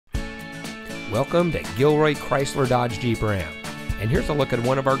Welcome to Gilroy Chrysler Dodge Jeep Ram. And here's a look at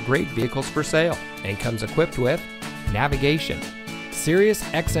one of our great vehicles for sale, and comes equipped with navigation, Sirius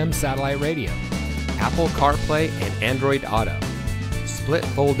XM satellite radio, Apple CarPlay and Android Auto, split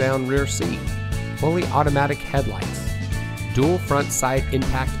fold-down rear seat, fully automatic headlights, dual front side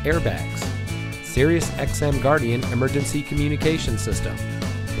impact airbags, Sirius XM Guardian emergency communication system,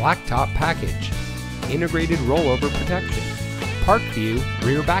 blacktop package, integrated rollover protection, park view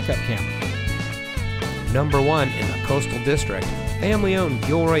rear backup camera. Number 1 in the Coastal District, family-owned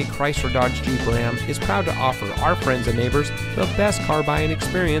Gilroy Chrysler Dodge Jeep Ram is proud to offer our friends and neighbors the best car buying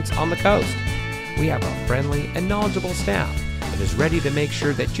experience on the coast. We have a friendly and knowledgeable staff that is ready to make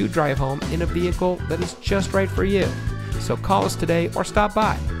sure that you drive home in a vehicle that is just right for you. So call us today or stop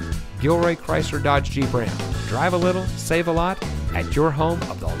by. Gilroy Chrysler Dodge Jeep Ram. Drive a little, save a lot at your home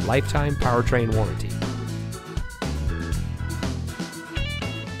of the lifetime powertrain warranty.